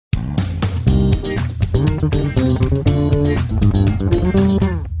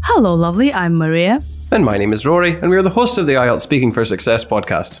Hello, lovely. I'm Maria. And my name is Rory, and we are the hosts of the IELTS Speaking for Success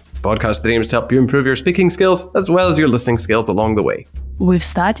podcast. Podcast that aims to help you improve your speaking skills as well as your listening skills along the way. We've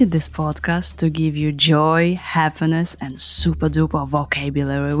started this podcast to give you joy, happiness, and super duper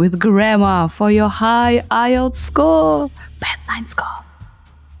vocabulary with grammar for your high IELTS score. Band 9 score.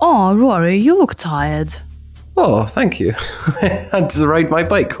 Oh, Rory, you look tired. Oh, thank you. I had to ride my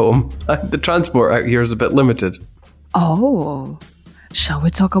bike home. The transport out here is a bit limited. Oh, shall we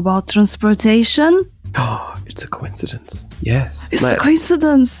talk about transportation? Oh, it's a coincidence. Yes. It's a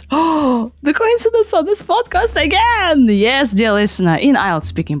coincidence. Oh, the coincidence on this podcast again. Yes, dear listener, in IELTS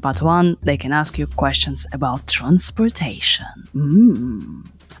Speaking Part 1, they can ask you questions about transportation.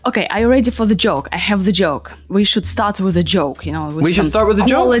 Okay, are you ready for the joke? I have the joke. We should start with a joke, We should start with a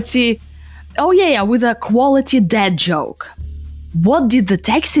joke? Oh, yeah, with a quality dad joke. What did the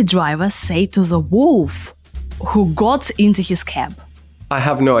taxi driver say to the wolf who got into his cab? I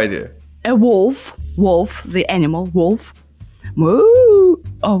have no idea. A wolf, the animal, wolf. Moo!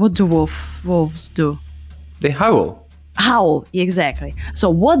 Oh, what do wolves do? They howl. Howl, exactly. So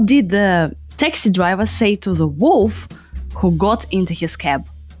what did the taxi driver say to the wolf who got into his cab?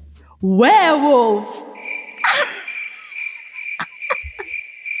 Werewolf!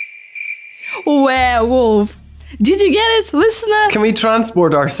 Werewolf. Did you get it, listener? Can we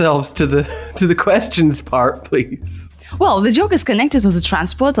transport ourselves to the questions part, please? Well, the joke is connected to the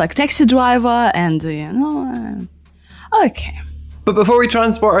transport, like taxi driver and, Okay. But before we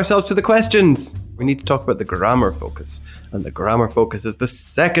transport ourselves to the questions, we need to talk about the grammar focus. And the grammar focus is the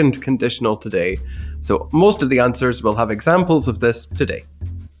second conditional today. So most of the answers will have examples of this today.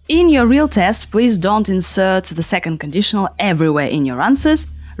 In your real test, please don't insert the second conditional everywhere in your answers.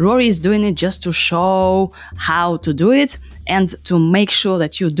 Rory is doing it just to show how to do it and to make sure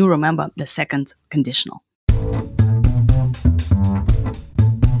that you do remember the second conditional.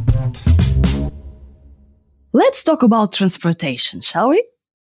 Let's talk about transportation, shall we?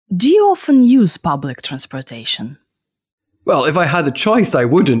 Do you often use public transportation? Well, if I had a choice, I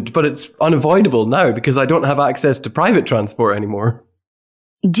wouldn't, but it's unavoidable now because I don't have access to private transport anymore.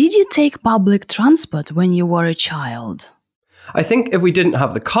 Did you take public transport when you were a child? I think if we didn't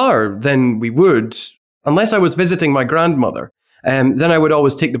have the car, then we would. Unless I was visiting my grandmother, then I would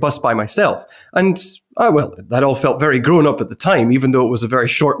always take the bus by myself. And, that all felt very grown up at the time, even though it was a very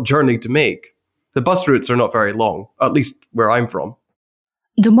short journey to make. The bus routes are not very long, at least where I'm from.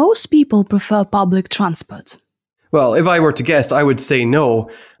 Do most people prefer public transport? Well, if I were to guess, I would say no.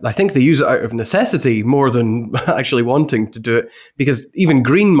 I think they use it out of necessity more than actually wanting to do it, because even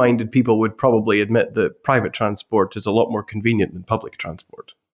green-minded people would probably admit that private transport is a lot more convenient than public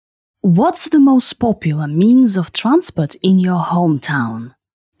transport. What's the most popular means of transport in your hometown?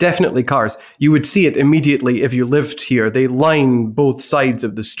 Definitely cars. You would see it immediately if you lived here. They line both sides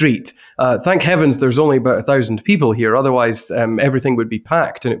of the street. Thank heavens there's only about 1,000 people here. Otherwise, everything would be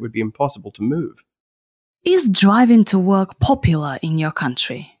packed and it would be impossible to move. Is driving to work popular in your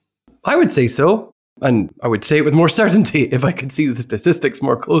country? I would say so. And I would say it with more certainty if I could see the statistics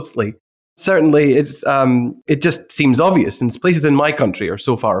more closely. Certainly, it just seems obvious since places in my country are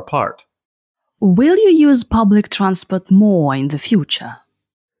so far apart. Will you use public transport more in the future?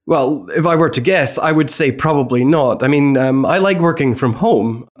 Well, if I were to guess, I would say probably not. I mean, I like working from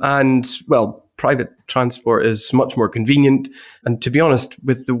home and, private transport is much more convenient. And to be honest,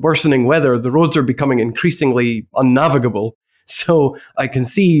 with the worsening weather, the roads are becoming increasingly unnavigable. So I can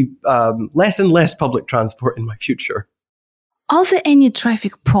see less and less public transport in my future. Are there any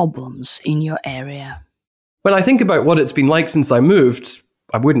traffic problems in your area? When I think about what it's been like since I moved,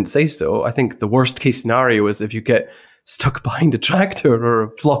 I wouldn't say so. I think the worst case scenario is if you get stuck behind a tractor or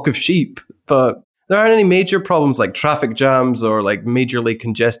a flock of sheep. But there aren't any major problems like traffic jams or like majorly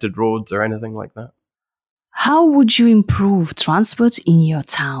congested roads or anything like that. How would you improve transport in your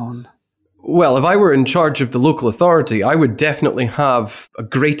town? Well, if I were in charge of the local authority, I would definitely have a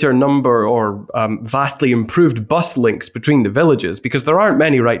greater number or vastly improved bus links between the villages because there aren't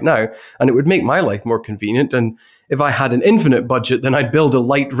many right now, and it would make my life more convenient. And if I had an infinite budget, then I'd build a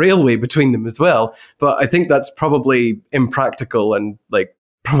light railway between them as well. But I think that's probably impractical and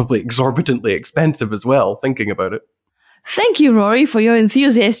probably exorbitantly expensive as well, thinking about it. Thank you, Rory, for your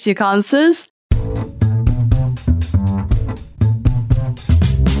enthusiastic answers.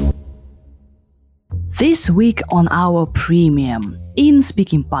 This week on our premium, in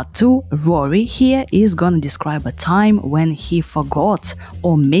Speaking Part 2, Rory here is gonna describe a time when he forgot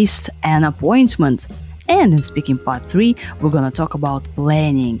or missed an appointment. And in Speaking Part 3, we're gonna talk about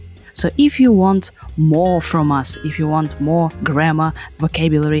planning. So if you want more from us, if you want more grammar,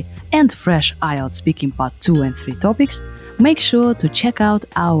 vocabulary, and fresh IELTS speaking part 2 and 3 topics, make sure to check out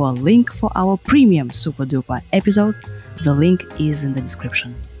our link for our premium super duper episode. The link is in the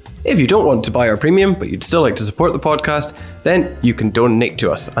description. If you don't want to buy our premium, but you'd still like to support the podcast, then you can donate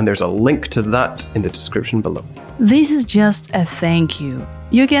to us, and there's a link to that in the description below. This is just a thank you.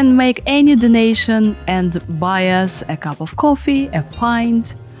 You can make any donation and buy us a cup of coffee, a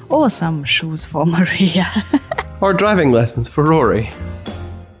pint, or some shoes for Maria. Or driving lessons for Rory.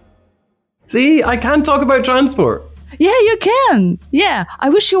 See, I can't talk about transport. Yeah, you can. Yeah, I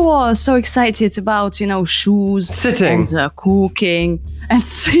wish you were so excited about, shoes, sitting, and cooking, and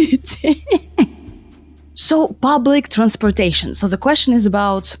sitting. So, public transportation. So the question is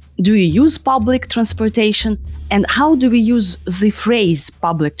about, do you use public transportation? And how do we use the phrase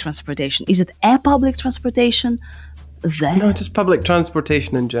public transportation? Is it a public transportation? No, just public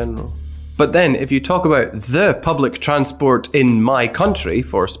transportation in general. But then, if you talk about the public transport in my country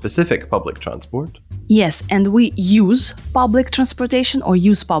for specific public transport... Yes, and we use public transportation or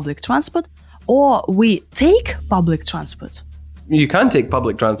use public transport, or we take public transport. You can take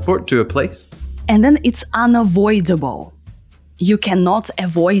public transport to a place. And then it's unavoidable. You cannot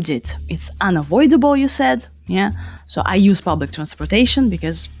avoid it. It's unavoidable, you said. Yeah. So I use public transportation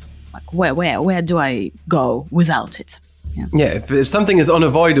because, where do I go without it? Yeah, if something is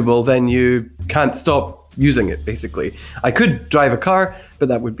unavoidable, then you can't stop using it, basically. I could drive a car, but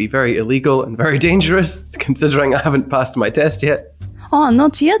that would be very illegal and very dangerous, considering I haven't passed my test yet. Oh,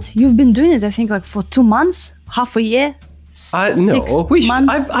 not yet? You've been doing it, I think, for 2 months, half a year, no,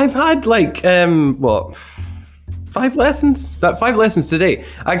 I've had 5 lessons? 5 lessons today.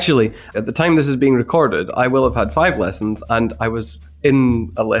 Actually, at the time this is being recorded, I will have had 5 lessons, and I was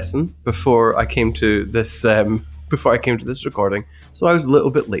in a lesson before I came to this recording, so I was a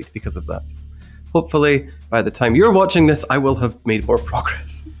little bit late because of that. Hopefully, by the time you're watching this, I will have made more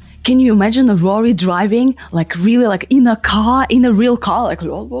progress. Can you imagine Rory driving, really in a car, in a real car,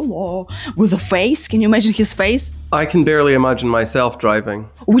 with a face? Can you imagine his face? I can barely imagine myself driving.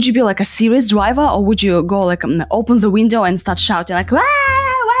 Would you be a serious driver, or would you go open the window and start shouting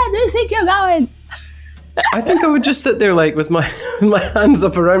where do you think you're going? I think I would just sit there with my hands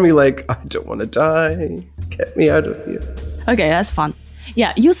up around me I don't want to die. Get me out of here. Okay, that's fun.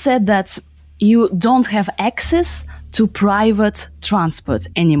 Yeah, you said that you don't have access to private transport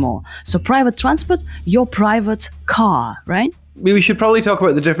anymore. So private transport, your private car, right? We should probably talk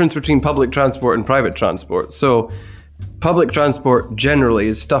about the difference between public transport and private transport. So public transport generally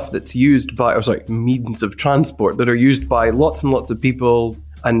is stuff that's used by, means of transport that are used by lots and lots of people,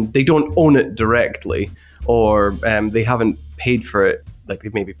 and they don't own it directly, or they haven't paid for it.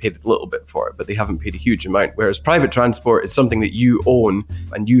 They've maybe paid a little bit for it, but they haven't paid a huge amount. Whereas private transport is something that you own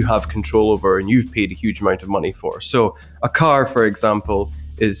and you have control over and you've paid a huge amount of money for. So a car, for example,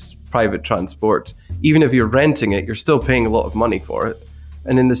 is private transport. Even if you're renting it, you're still paying a lot of money for it.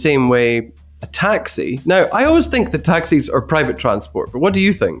 And in the same way, a taxi. Now, I always think that taxis are private transport, but what do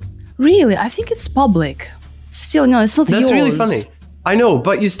you think? Really? I think it's public. Still, no, it's not yours. That's really funny. I know,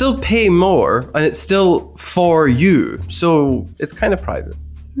 but you still pay more, and it's still for you, so it's kind of private.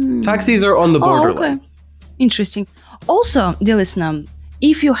 Taxis are on the borderline. Okay. Interesting. Also, dear listener,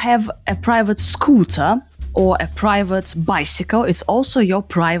 if you have a private scooter or a private bicycle, it's also your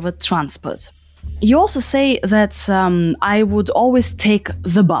private transport. You also say that I would always take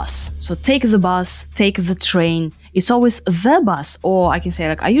the bus. So take the bus, take the train. It's always the bus, or I can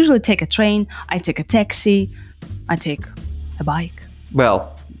say I usually take a train, I take a taxi, I take a bike.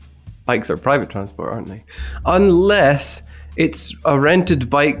 Well, bikes are private transport, aren't they? Unless it's a rented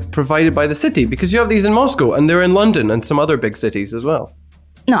bike provided by the city, because you have these in Moscow and they're in London and some other big cities as well.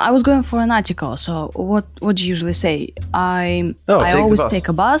 No, I was going for an article. So what do you usually say? I always take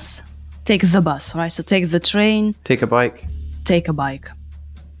a bus, take the bus, right? So take the train. Take a bike. Take a bike.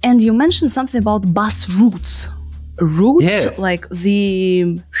 And you mentioned something about bus routes. Routes? Yes.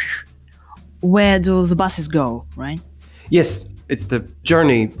 Where do the buses go, right? Yes. It's the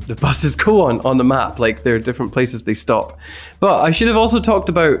journey the buses go on the map. There are different places they stop. But I should have also talked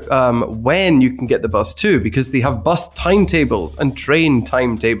about when you can get the bus too, because they have bus timetables and train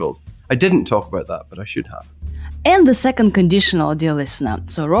timetables. I didn't talk about that, but I should have. And the second conditional, dear listener.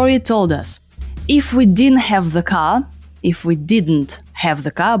 So Rory told us, if we didn't have the car,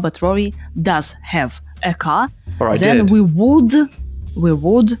 but Rory does have a car, then we would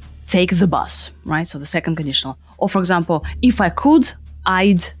take the bus, right? So the second conditional. Or for example, if I could,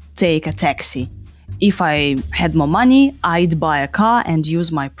 I'd take a taxi. If I had more money, I'd buy a car and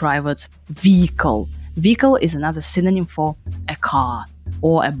use my private vehicle. Vehicle is another synonym for a car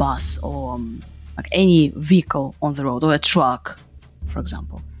or a bus or like any vehicle on the road or a truck, for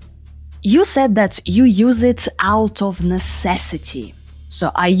example. You said that you use it out of necessity.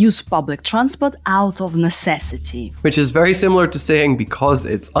 So I use public transport out of necessity. Which is very similar to saying because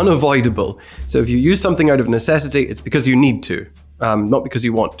it's unavoidable. So if you use something out of necessity, it's because you need to, not because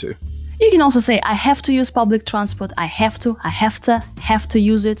you want to. You can also say, I have to use public transport. I have to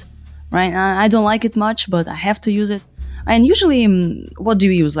use it, right? I don't like it much, but I have to use it. And usually, what do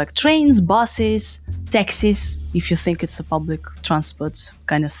you use? Like trains, buses, taxis, if you think it's a public transport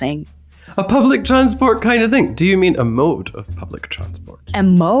kind of thing. A public transport kind of thing? Do you mean a mode of public transport? A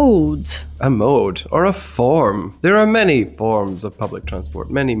mode. A mode or a form. There are many forms of public transport,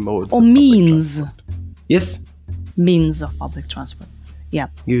 many modes or of means. Public transport. Yes. Means of public transport. Yeah.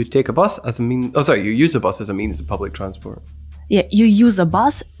 You take a bus as a means. Oh, sorry. You use a bus as a means of public transport. Yeah, you use a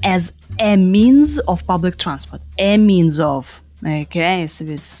bus as a means of public transport. A means of. Okay, it's a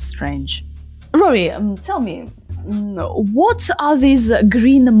bit strange. Rory, tell me, what are these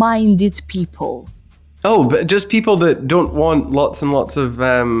green-minded people? Oh, but just people that don't want lots and lots of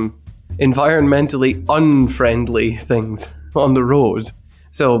environmentally unfriendly things on the road.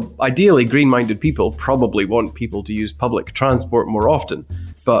 So ideally, green-minded people probably want people to use public transport more often.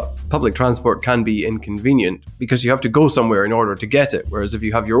 But public transport can be inconvenient because you have to go somewhere in order to get it. Whereas if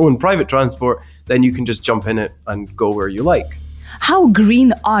you have your own private transport, then you can just jump in it and go where you like. How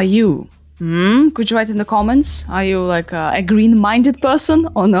green are you? Could you write in the comments? Are you like a green-minded person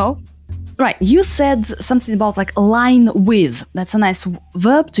or no? Right, you said something about like line with. That's a nice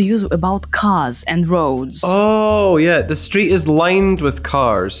verb to use about cars and roads. Oh, yeah. The street is lined with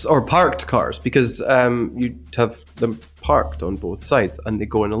cars or parked cars because you have them parked on both sides and they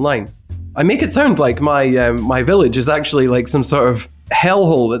go in a line. I make it sound like my village is actually like some sort of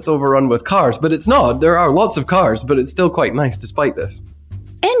hellhole that's overrun with cars, but it's not. There are lots of cars, but it's still quite nice despite this.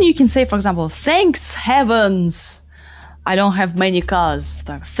 And you can say, for example, thanks heavens, I don't have many cars.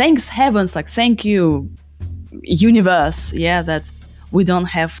 Like, thanks heavens, like thank you, universe, yeah, that we don't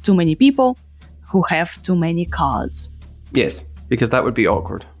have too many people who have too many cars. Yes, because that would be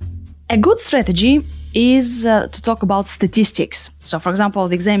awkward. A good strategy is to talk about statistics. So, for example,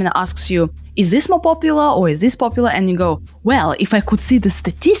 the examiner asks you, is this more popular or is this popular? And you go, well, if I could see the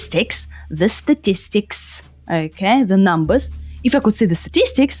statistics, okay, the numbers. If I could see the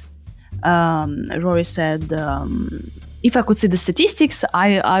statistics, Rory said, if I could see the statistics,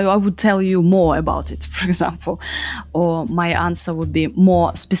 I would tell you more about it, for example. Or my answer would be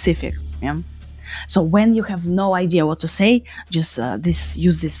more specific. Yeah? So when you have no idea what to say, just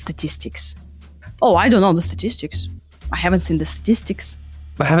use these statistics. Oh, I don't know the statistics. I haven't seen the statistics.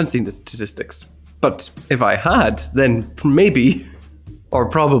 I haven't seen the statistics. But if I had, then maybe, or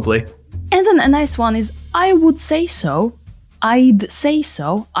probably. And then a nice one is, I would say so. I'd say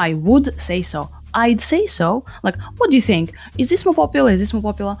so. I would say so. I'd say so. Like, what do you think? Is this more popular? Is this more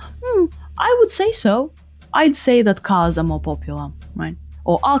popular? I would say so. I'd say that cars are more popular, right?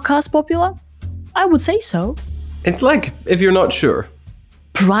 Or are cars popular? I would say so. It's like if you're not sure.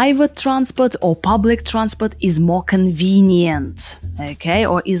 Private transport or public transport is more convenient, okay?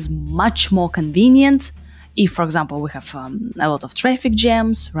 Or is much more convenient if, for example, we have a lot of traffic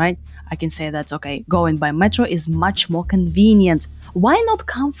jams, right? I can say that, okay, going by metro is much more convenient. Why not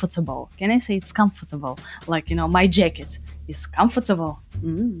comfortable? Can I say it's comfortable? Like, my jacket is comfortable.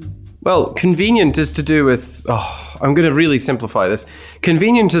 Well, convenient is to do with, I'm going to really simplify this.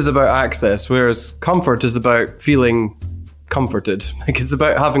 Convenient is about access, whereas comfort is about feeling comforted. Like, it's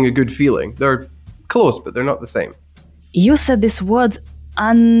about having a good feeling. They're close, but they're not the same. You said this word,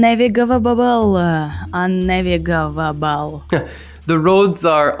 unnavigable. Unnavigable. The roads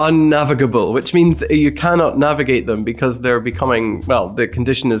are unnavigable, which means you cannot navigate them because they're becoming, the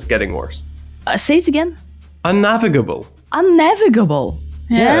condition is getting worse. Say it again. Unnavigable. Unnavigable.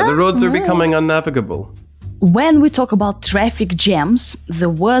 Yeah, the roads are becoming unnavigable. When we talk about traffic jams, the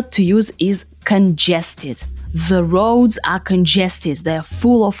word to use is congested. The roads are congested. They're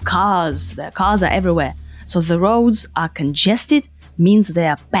full of cars. The cars are everywhere. So the roads are congested means they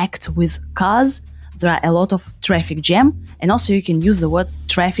are packed with cars. There are a lot of traffic jam, and also you can use the word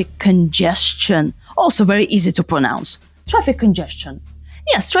traffic congestion. Also very easy to pronounce. Traffic congestion.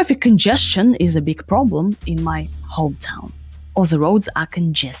 Yes, traffic congestion is a big problem in my hometown. Or the roads are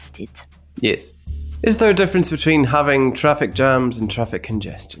congested. Yes. Is there a difference between having traffic jams and traffic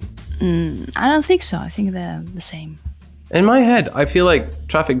congestion? I don't think so. I think they're the same. In my head, I feel like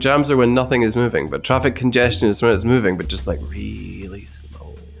traffic jams are when nothing is moving, but traffic congestion is when it's moving, but just like really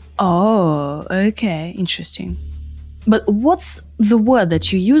slow. Oh, okay. Interesting. But what's the word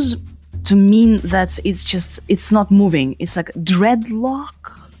that you use to mean that it's not moving? It's like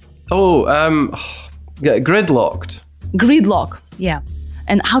dreadlock? Gridlocked. Gridlock, yeah.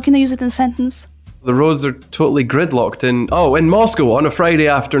 And how can I use it in a sentence? The roads are totally gridlocked in Moscow on a Friday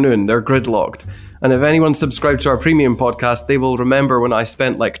afternoon. They're gridlocked. And if anyone subscribed to our premium podcast, they will remember when I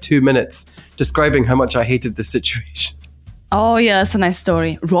spent like 2 minutes describing how much I hated the situation. Oh, yeah, that's a nice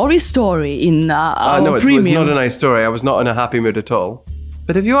story. Rory's story in our no, premium. it's not a nice story. I was not in a happy mood at all.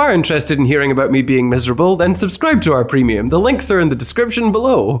 But if you are interested in hearing about me being miserable, then subscribe to our premium. The links are in the description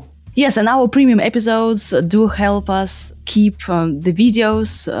below. Yes, and our premium episodes do help us keep the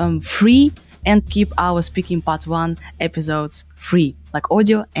videos free and keep our Speaking Part 1 episodes free, like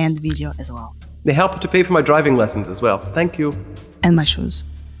audio and video as well. They help to pay for my driving lessons as well. Thank you. And my shoes.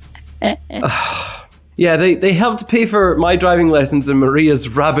 Yeah, they help to pay for my driving lessons and Maria's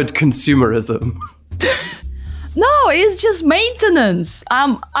rabid consumerism. No, it's just maintenance.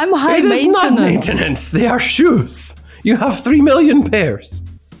 I'm high maintenance. It is not maintenance. They are shoes. You have 3 million pairs.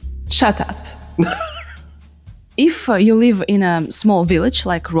 Shut up. If you live in a small village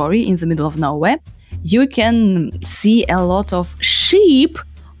like Rory in the middle of nowhere, you can see a lot of sheep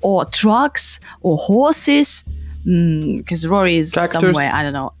or trucks or horses, because Rory is Tractors. somewhere, I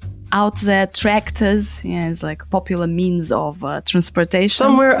don't know, out there. Tractors, yeah, it's like popular means of transportation.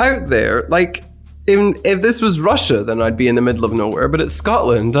 Somewhere out there, like, if this was Russia, then I'd be in the middle of nowhere, but it's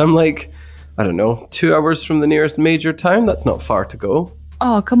Scotland. I'm like, I don't know, 2 hours from the nearest major town? That's not far to go.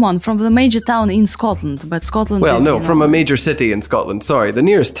 Oh, come on, from the major town in Scotland, but Scotland Well, is, no, from a major city in Scotland. Sorry, the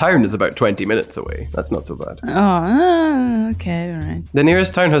nearest town is about 20 minutes away. That's not so bad. Oh, okay, all right. The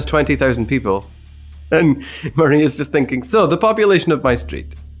nearest town has 20,000 people. And Maria's just thinking, so the population of my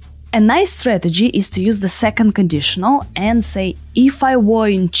street. A nice strategy is to use the second conditional and say, if I were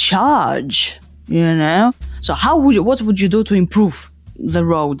in charge, you know? So what would you do to improve the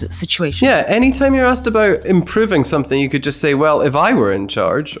road situation? Yeah, anytime you're asked about improving something, you could just say, well, if I were in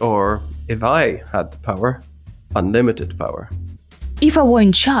charge, or if I had the power, unlimited power. If I were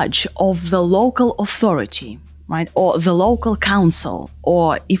in charge of the local authority, right, or the local council,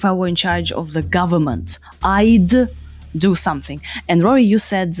 or if I were in charge of the government, I'd do something. And Rory, you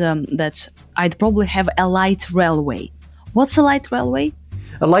said that I'd probably have a light railway. What's a light railway?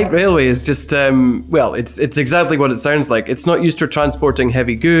 A light railway is just, it's exactly what it sounds like. It's not used for transporting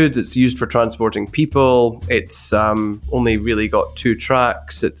heavy goods. It's used for transporting people. It's only really got 2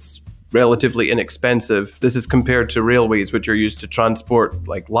 tracks. It's relatively inexpensive. This is compared to railways, which are used to transport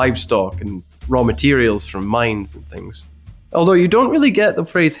like livestock and raw materials from mines and things. Although you don't really get the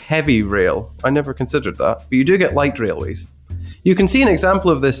phrase heavy rail. I never considered that, but you do get light railways. You can see an example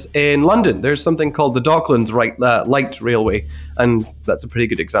of this in London. There's something called the Docklands Light Railway, and that's a pretty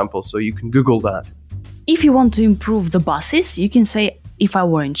good example, so you can Google that. If you want to improve the buses, you can say, if I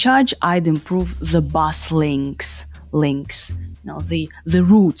were in charge, I'd improve the bus links, you know, the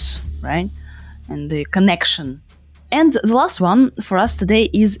routes, right? And the connection. And the last one for us today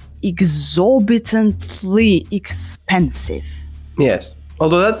is exorbitantly expensive. Yes,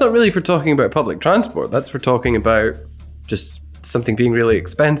 although that's not really for talking about public transport. That's for talking about just something being really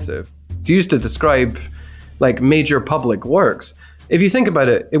expensive. It's used to describe like major public works. If you think about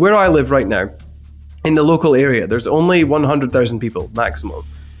it, where I live right now, in the local area, there's only 100,000 people maximum.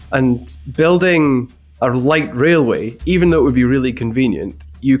 And building a light railway, even though it would be really convenient,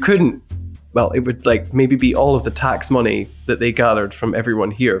 you couldn't, well, it would like maybe be all of the tax money that they gathered from everyone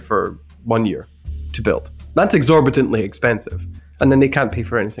here for 1 year to build. That's exorbitantly expensive. And then they can't pay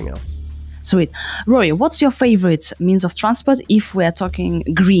for anything else. Sweet. Rory, what's your favorite means of transport if we're talking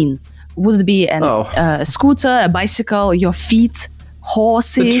green? Would it be a scooter, a bicycle, your feet,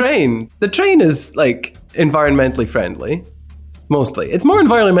 horses? The train is like environmentally friendly, mostly. It's more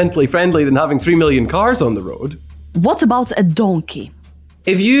environmentally friendly than having 3 million cars on the road. What about a donkey?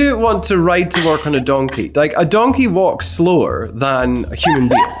 If you want to ride to work on a donkey, like a donkey walks slower than a human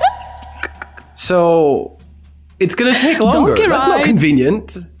being. So it's going to take longer. Donkey That's ride. not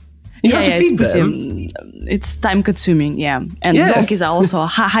convenient. You have to feed them. It's time consuming, yeah. And Yes. donkeys are also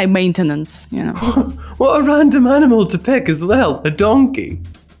high maintenance, you know. So. What a random animal to pick as well, a donkey.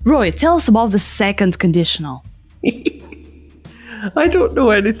 Rory, tell us about the second conditional. I don't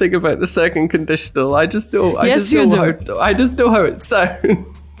know anything about the second conditional. I just know how it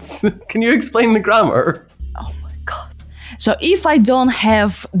sounds. Can you explain the grammar? Oh my god. So if I don't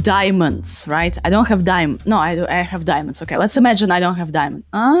have diamonds, right? I don't have diamonds. No, I have diamonds. Okay, let's imagine I don't have diamonds.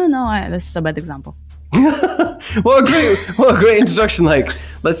 Oh, no, this is a bad example. What a great introduction. Like,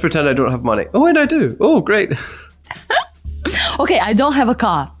 let's pretend I don't have money. Oh, and I do. Oh, great. Okay, I don't have a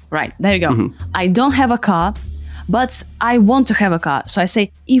car. Right, there you go. Mm-hmm. I don't have a car, but I want to have a car. So I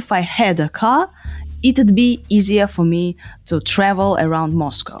say, if I had a car, it would be easier for me to travel around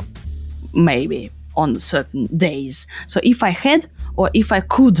Moscow. maybe on certain days. So if I had or if I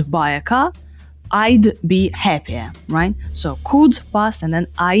could buy a car, I'd be happier, right? So could, past, and then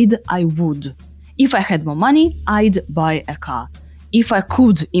I would. If I had more money, I'd buy a car. If I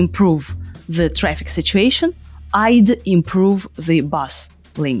could improve the traffic situation, I'd improve the bus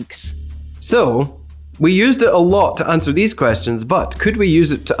links. So, we used it a lot to answer these questions, but could we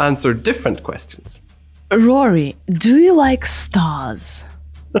use it to answer different questions? Rory, do you like stars?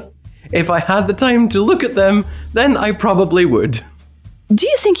 If I had the time to look at them, then I probably would. Do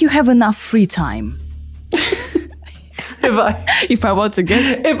you think you have enough free time? If I want to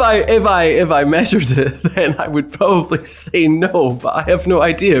guess. If I measured it, then I would probably say no, but I have no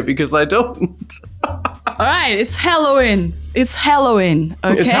idea because I don't. Alright, it's Halloween. It's Halloween,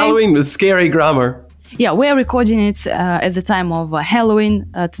 okay? It's Halloween with scary grammar. Yeah, we're recording it at the time of Halloween.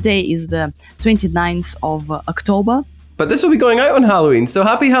 Today is the 29th of October. But this will be going out on Halloween, so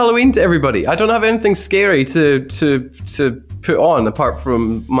happy Halloween to everybody. I don't have anything scary to put on apart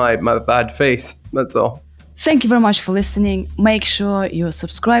from my bad face. That's all. Thank you very much for listening. Make sure you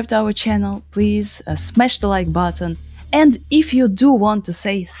subscribe to our channel. Please smash the like button. And if you do want to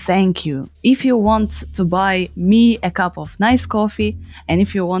say thank you, if you want to buy me a cup of nice coffee, and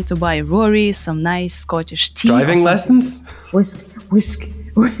if you want to buy Rory some nice Scottish tea. Driving lessons? Whiskey.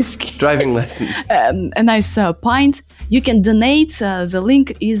 Driving lessons. A nice pint. You can donate. The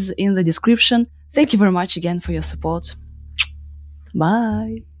link is in the description. Thank you very much again for your support.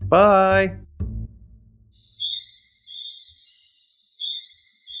 Bye. Bye.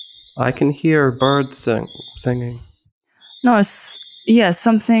 I can hear birds singing. No,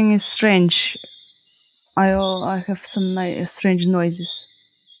 something is strange. I have some strange noises.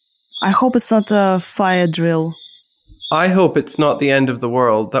 I hope it's not a fire drill. I hope it's not the end of the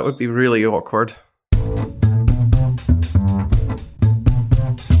world. That would be really awkward.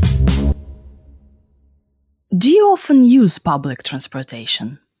 Do you often use public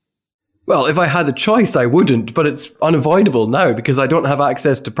transportation? Well, if I had the choice, I wouldn't, but it's unavoidable now because I don't have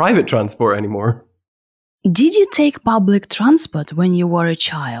access to private transport anymore. Did you take public transport when you were a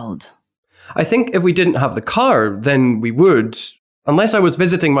child? I think if we didn't have the car, then we would, unless I was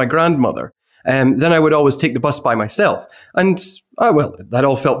visiting my grandmother. Then I would always take the bus by myself. And, that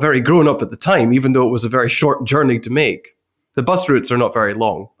all felt very grown up at the time, even though it was a very short journey to make. The bus routes are not very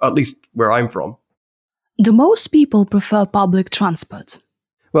long, at least where I'm from. Do most people prefer public transport?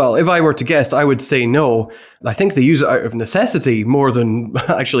 Well, if I were to guess, I would say no. I think they use it out of necessity more than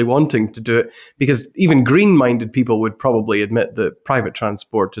actually wanting to do it, because even green-minded people would probably admit that private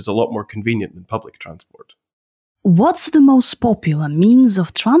transport is a lot more convenient than public transport. What's the most popular means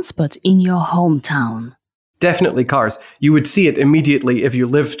of transport in your hometown? Definitely cars. You would see it immediately if you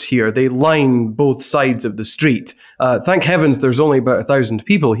lived here. They line both sides of the street. Thank heavens there's only about 1,000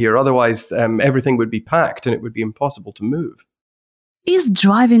 people here. Otherwise, everything would be packed and it would be impossible to move. Is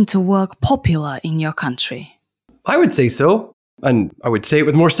driving to work popular in your country? I would say so. And I would say it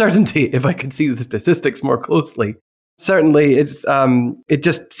with more certainty if I could see the statistics more closely. Certainly, it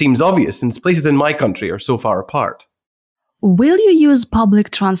just seems obvious since places in my country are so far apart. Will you use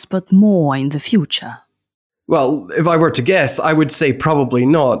public transport more in the future? Well, if I were to guess, I would say probably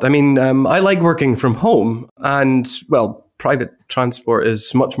not. I mean, I like working from home and, private transport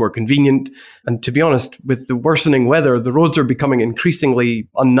is much more convenient. And to be honest, with the worsening weather, the roads are becoming increasingly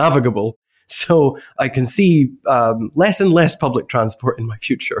unnavigable. So I can see less and less public transport in my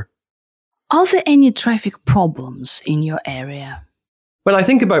future. Are there any traffic problems in your area? When I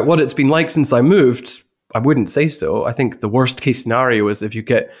think about what it's been like since I moved, I wouldn't say so. I think the worst case scenario is if you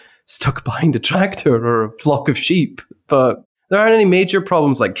get stuck behind a tractor or a flock of sheep. But there aren't any major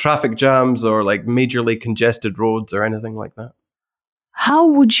problems like traffic jams or like majorly congested roads or anything like that. How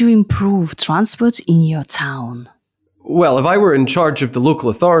would you improve transport in your town? Well, if I were in charge of the local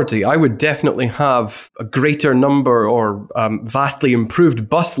authority, I would definitely have a greater number or vastly improved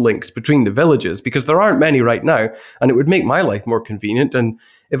bus links between the villages because there aren't many right now and it would make my life more convenient. And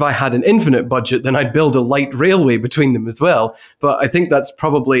if I had an infinite budget, then I'd build a light railway between them as well. But I think that's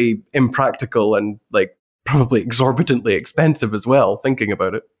probably impractical and probably exorbitantly expensive as well, thinking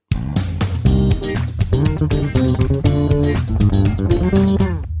about it.